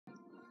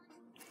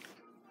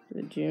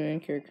Did you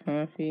make your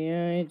coffee?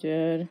 Yeah, I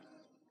did.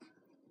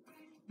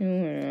 You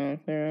went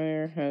out there,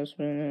 your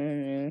husband and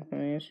a new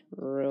place.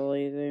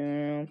 Really, they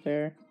went out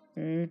there?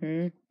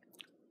 Mm-hmm.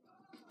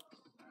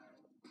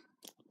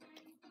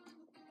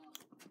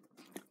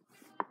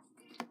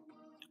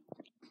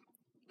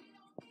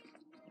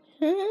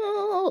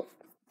 Help!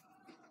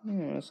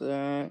 What was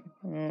that?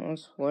 Oh, it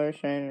was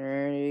flashing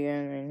red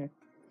again.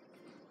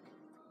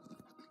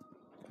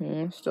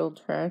 You're still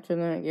trapped in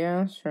that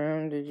gas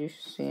room. Did you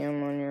see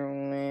them on your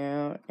way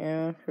out?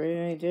 Yeah,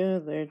 afraid I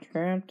did. They're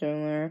trapped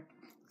in there.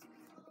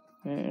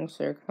 It's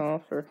their call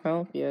for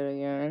help yet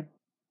again.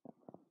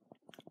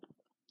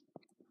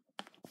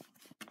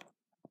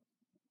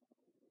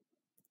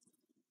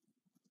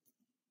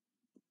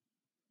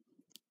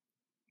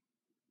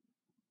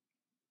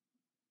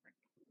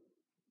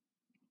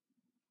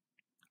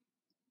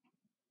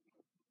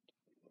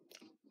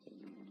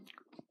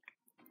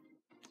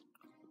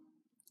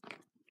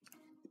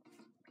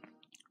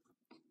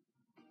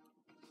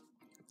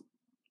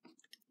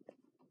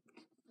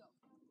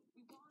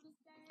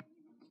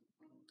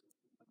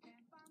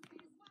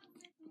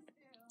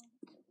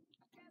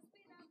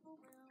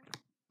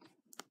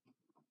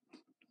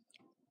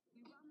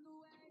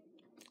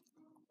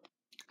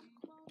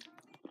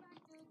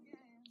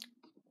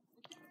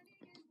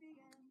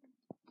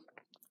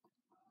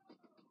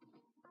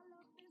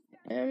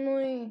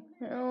 Emily,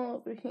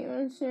 help! A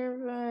human's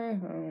nearby.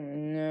 Oh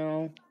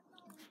no.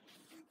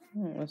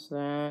 What was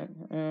that?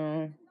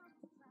 Oh,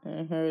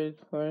 I heard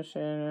a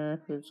question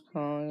who's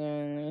calling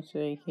in. They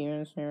say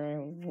humans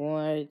nearby.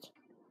 What?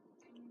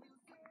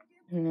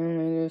 And then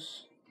they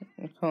just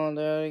called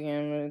out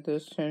again, but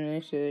this time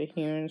they say the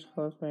humans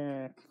close by.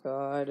 Oh,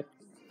 God.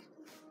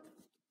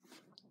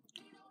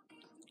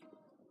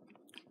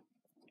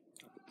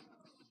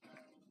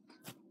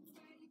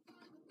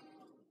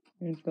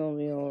 It's gonna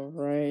be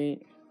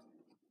alright.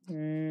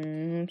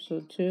 I hope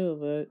so too,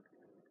 but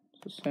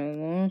it's just kind of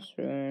lost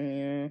for them,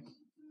 you know.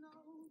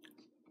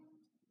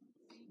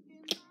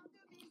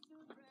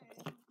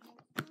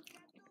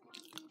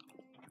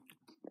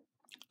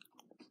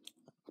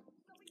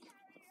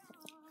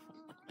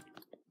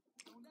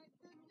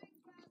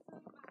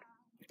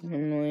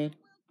 Emily,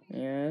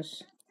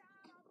 yes.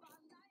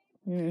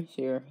 It's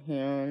your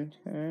hand.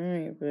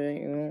 Alright, but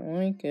you won't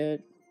like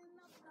it.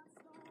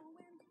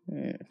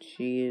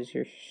 Jeez,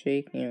 you're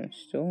shaking. It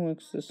still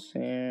looks the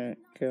same.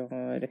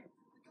 God.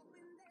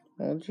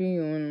 Told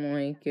you wouldn't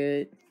like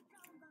it.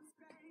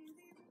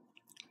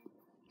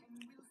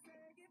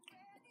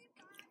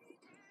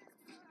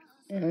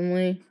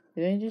 Emily,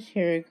 did I just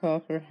hear a call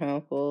for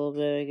help a little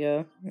bit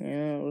ago?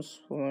 Yeah, it was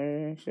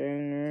Florida.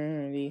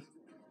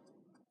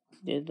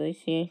 Did they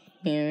see a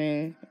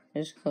human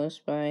is close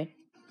by?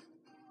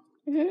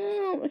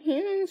 No,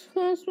 human's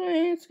close by.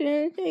 It's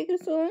gonna take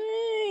us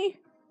away.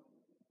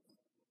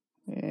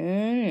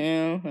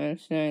 No,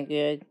 that's not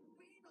good.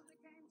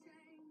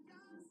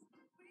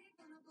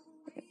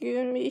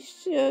 You're gonna be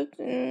shook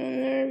and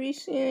I'll never be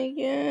seen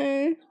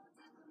again.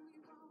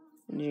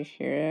 Did you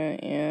hear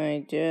that? Yeah, I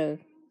did.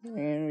 They're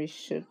gonna be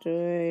shipped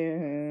away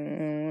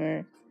and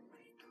we're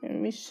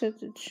gonna be shipped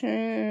to China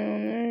and I'll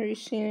never be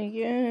seen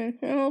again.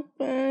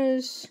 Help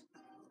us!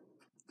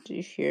 Did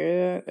you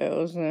hear that? That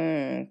was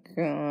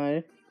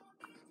God.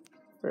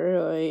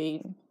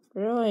 Really?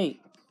 Really?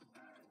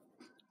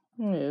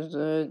 What is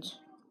it?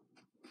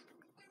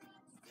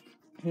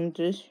 I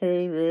just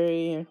heard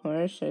very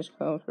important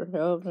call for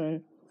help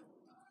and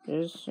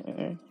just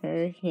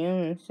heard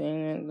humans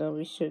saying that they'll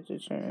be shipped to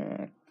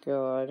China.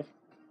 God.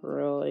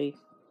 Really?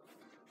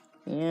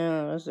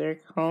 Yeah, it was their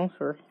call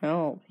for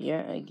help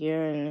yet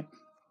again.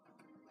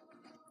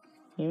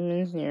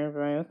 Humans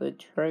nearby with a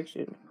truck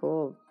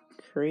full of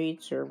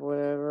crates or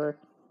whatever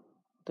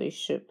they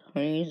ship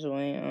ponies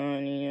away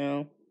on, you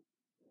know.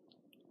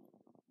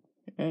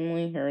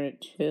 Emily heard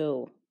it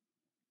too.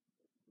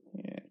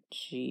 Yeah,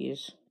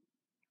 jeez.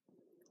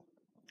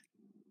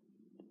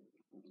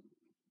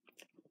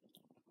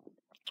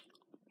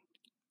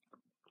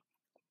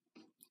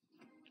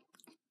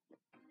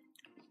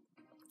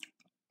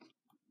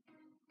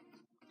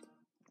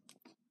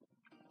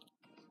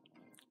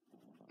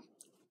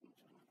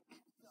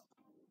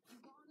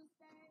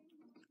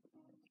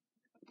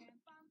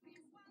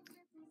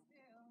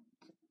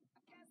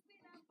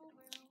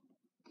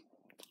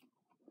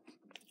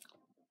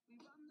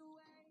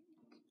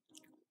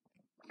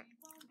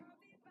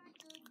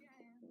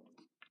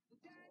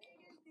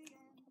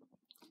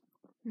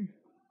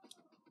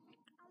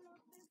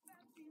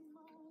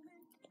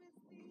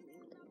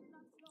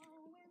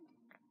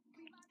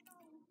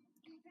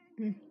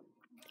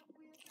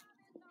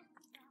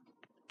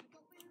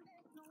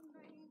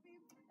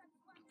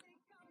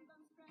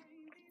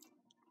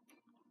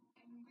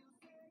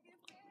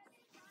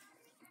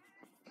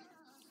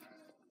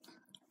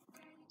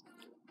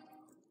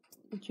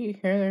 Did you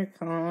hear their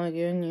call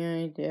again?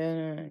 Yeah, I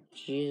did. Oh,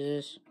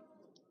 Jesus.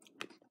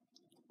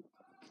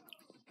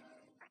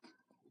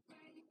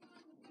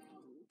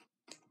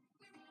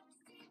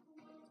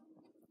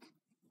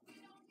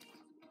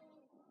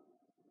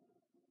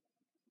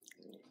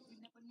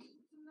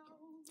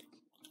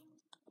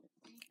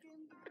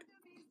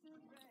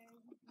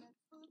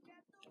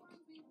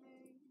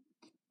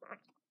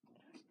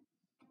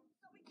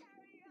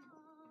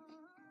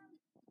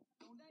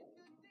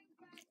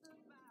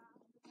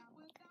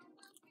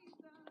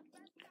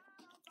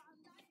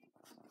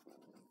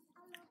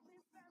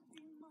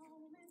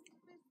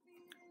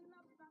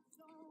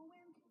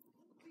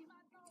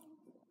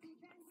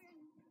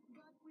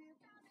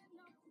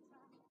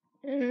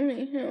 And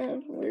my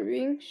health, we're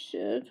being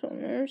shit. I'll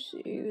never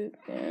see you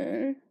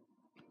again.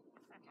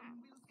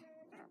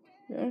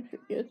 Don't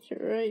forget to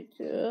write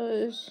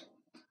to us.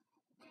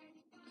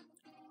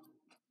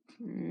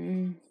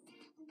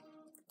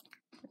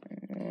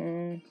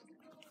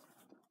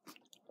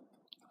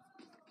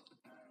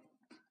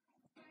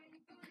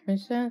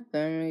 Is that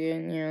them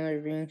again? Yeah, they're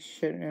being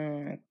shit now.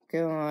 Oh my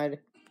god.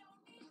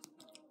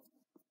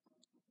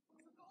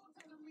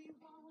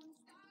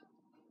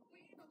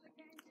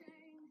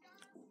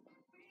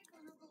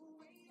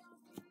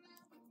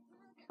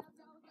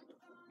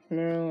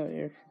 Better let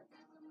your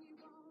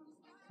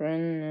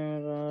friend know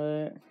about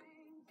it.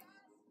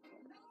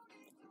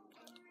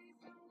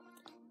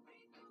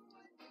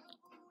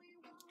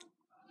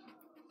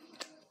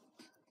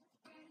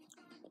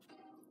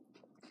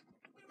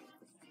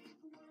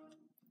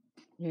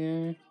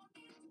 Yeah,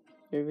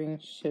 they're being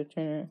shit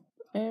right now.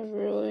 I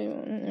really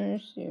want to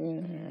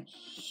understand that.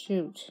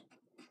 Shoot.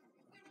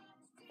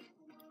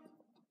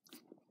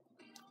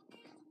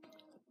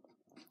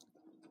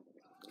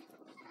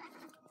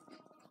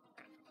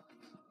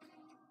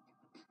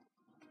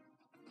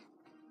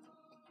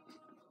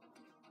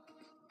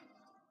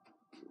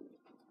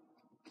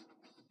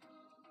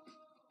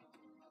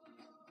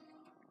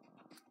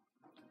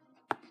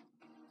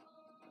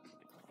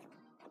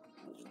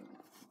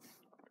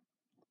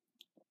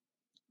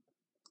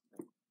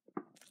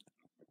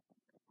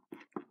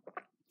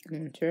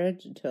 I tried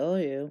to tell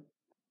you.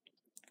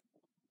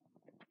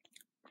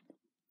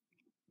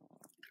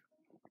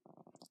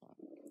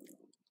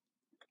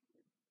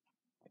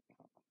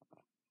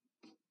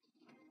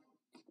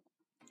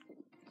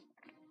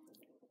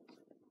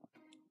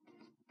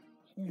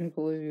 Can't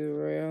believe you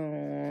were right all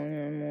along,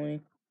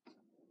 Emily.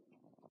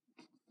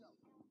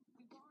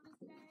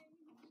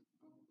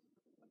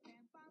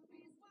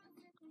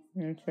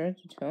 I tried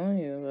to tell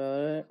you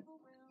about it.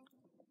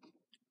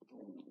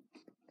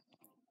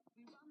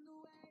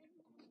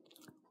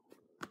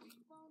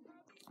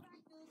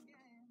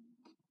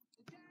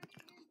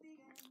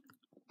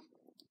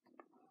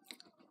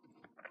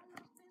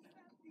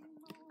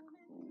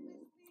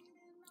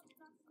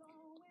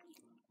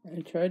 I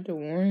tried to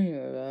warn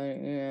you about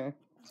it, you know.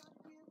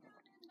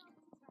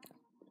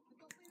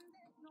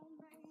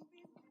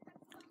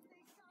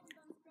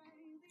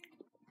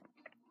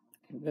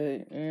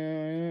 But, you know,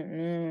 I don't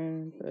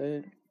know, but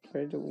I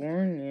tried to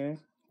warn you.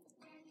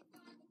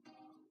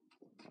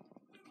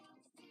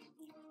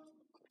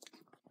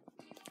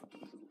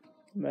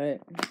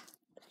 But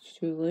it's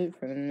too late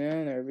for them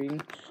now. They're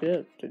being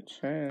shipped to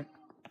China.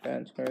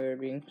 That's where they're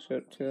being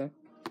shipped to.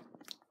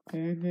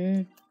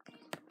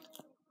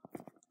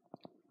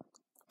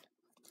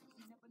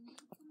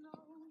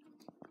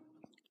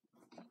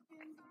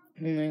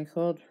 And they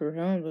called for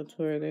help. That's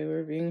where they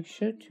were being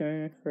shipped to,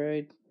 I'm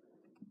afraid.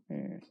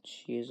 Oh,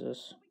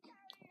 Jesus.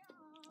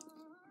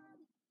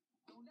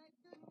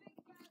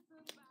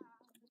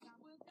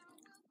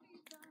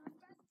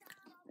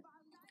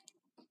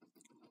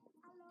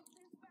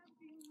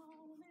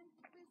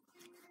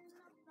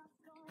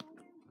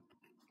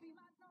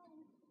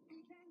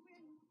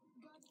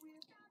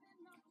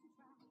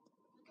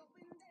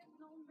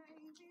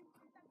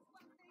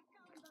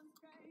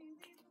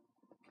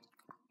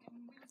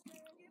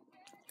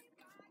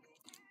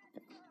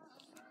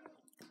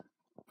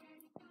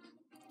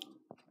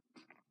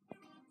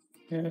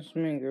 That's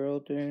my girl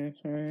doing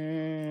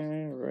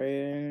something right. I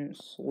didn't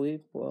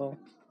sleep well.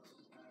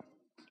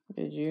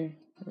 Did you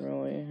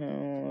really have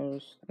all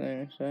those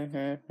things that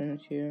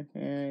happened to you?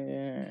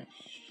 Yeah,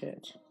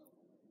 shit.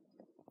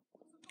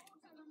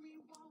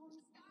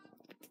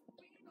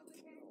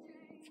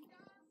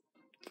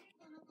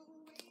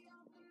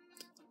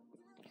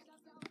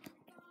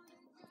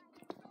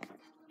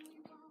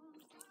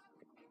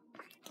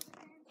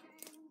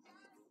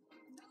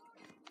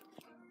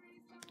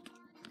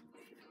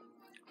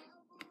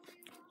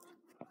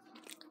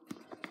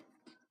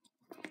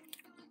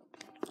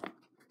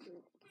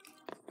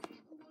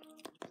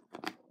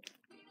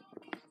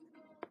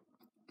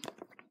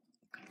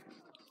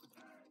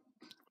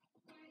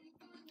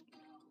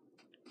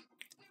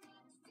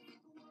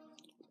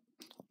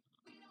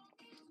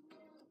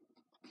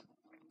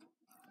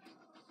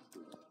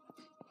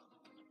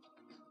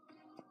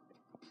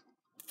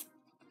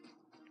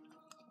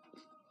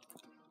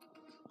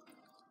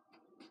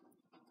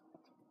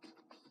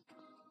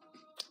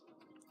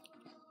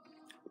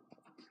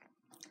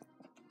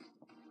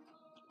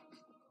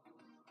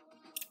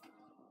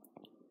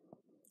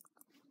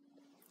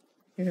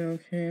 You know,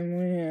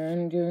 family,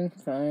 I'm doing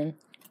fine.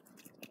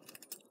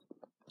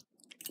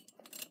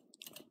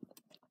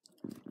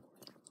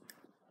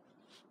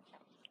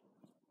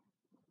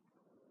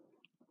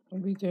 I'll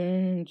be there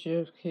in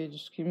JFK,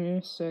 just give me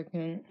a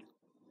second.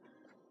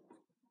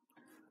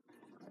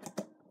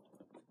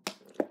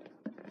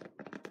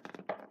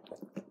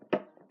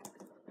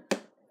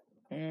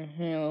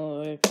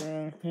 Hello,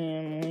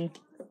 family.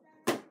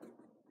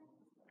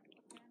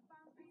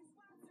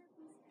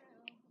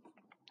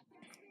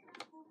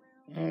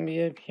 I'll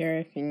be up here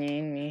if you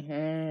need me.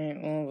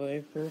 Alright, well,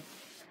 Viper.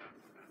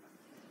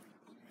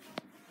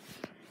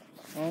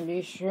 I'll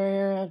be sure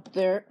you're up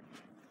there.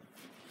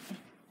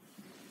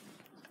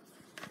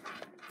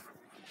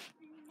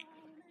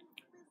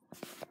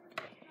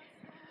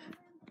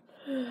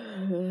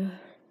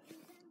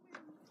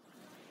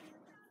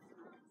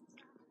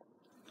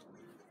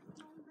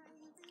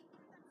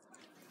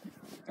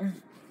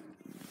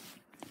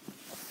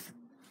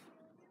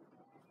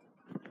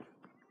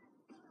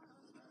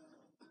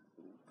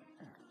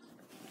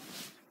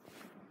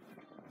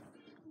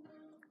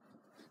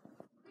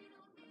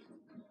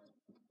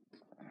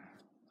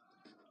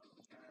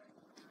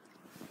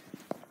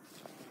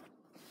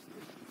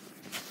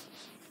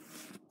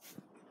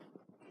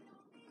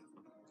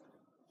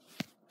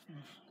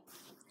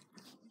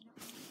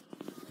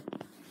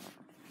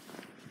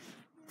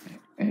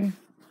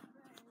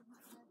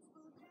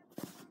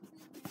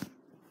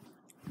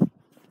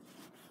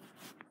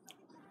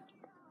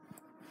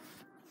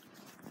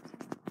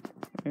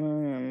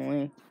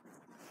 Emily.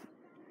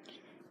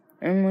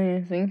 Emily,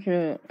 I think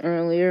your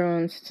earlier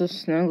wants to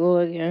snuggle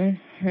again.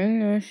 I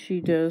know she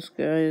does,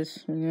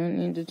 guys. You don't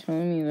need to tell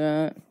me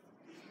that.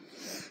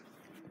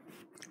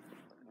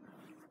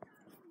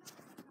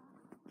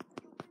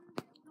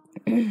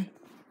 You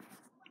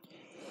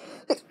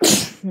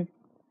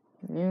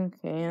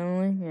okay,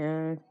 Emily?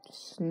 Yeah,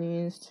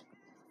 sneezed.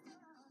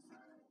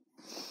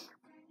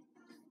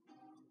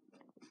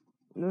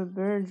 The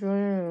bird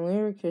joined her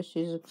later because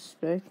she's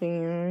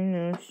expecting you. I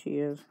know she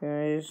is,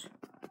 guys.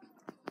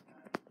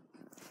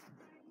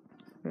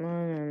 Come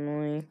on,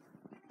 Emily.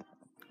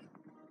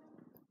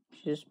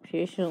 She's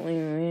patiently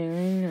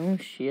waiting. I know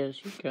she is,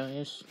 you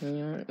guys.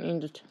 You don't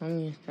need to tell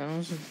me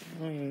 1,000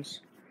 times.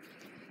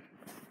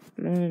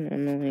 Come on,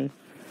 Emily.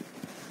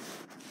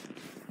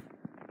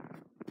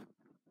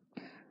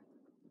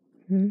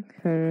 I'm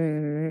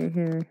coming right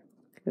here.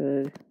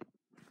 Good.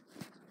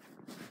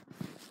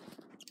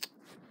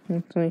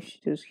 Looks like she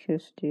just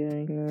kissed you.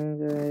 I know,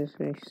 guys.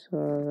 I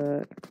saw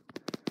that.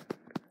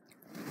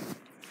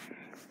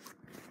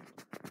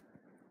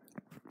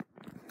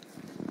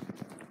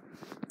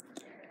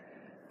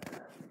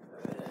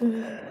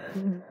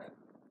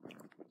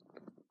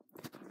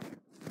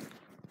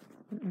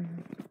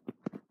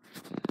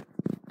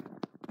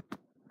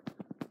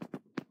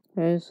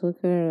 Guys, look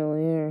at her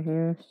later.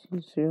 Yeah,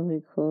 she's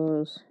really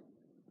close.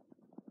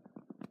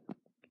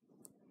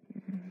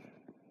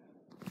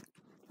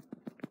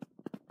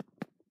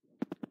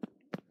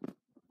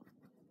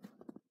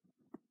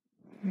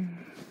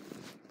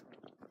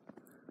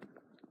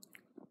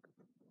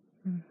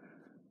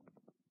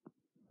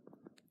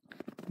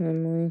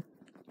 Emily,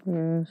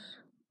 yes.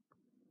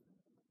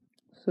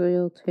 So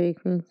you'll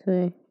take me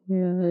today?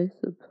 Yeah, I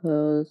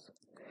suppose.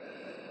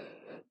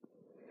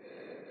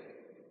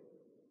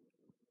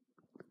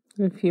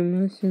 If you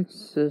must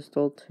insist,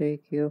 I'll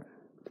take you.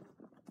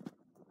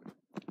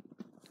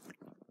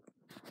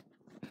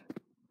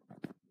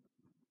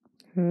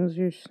 How was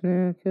your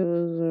snack? It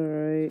was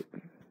alright.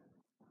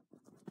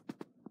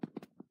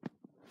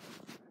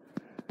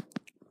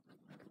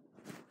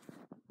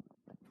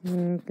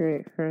 You're a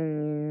great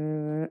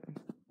friend,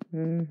 you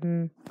know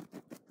that.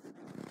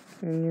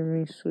 And you're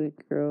my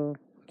sweet girl,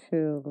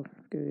 too. I'll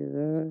give you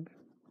that.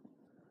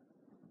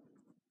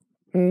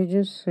 Are you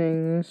just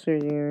saying this, or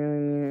do you really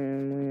mean it,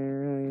 Emily? I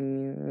really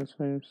mean it. That's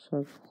why I'm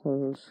so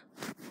close.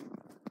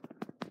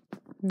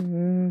 I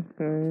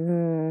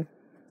know.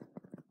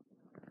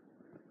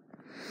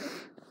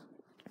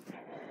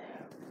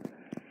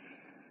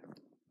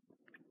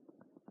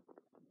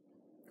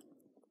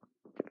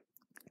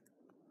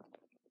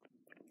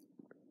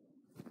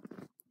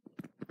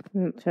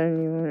 What time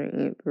do you want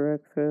to eat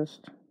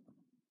breakfast?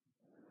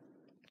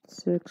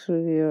 6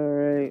 would be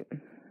alright.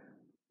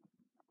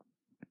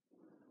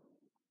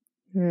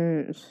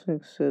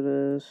 6 it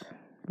is.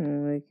 I'll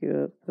wake you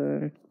up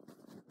then.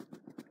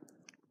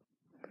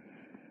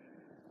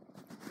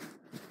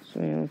 So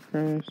you'll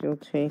promise you'll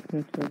take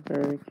me to the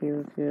barbecue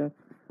with you.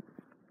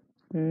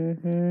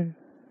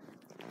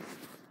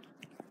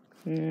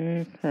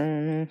 I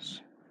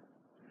promise.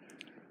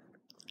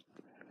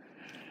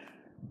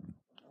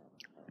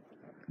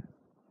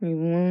 You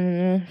warm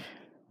enough?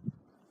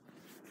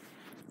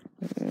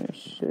 It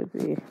should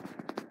be.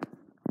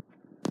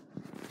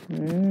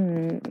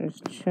 Alright,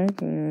 just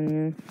checking on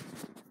you.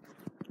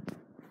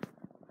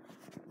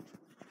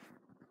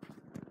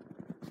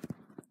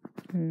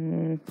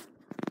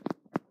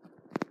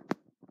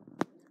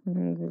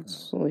 Good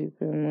sleep,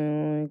 and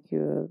I'll wake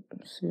you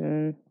up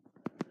soon.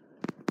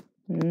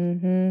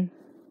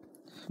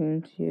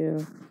 Same to you.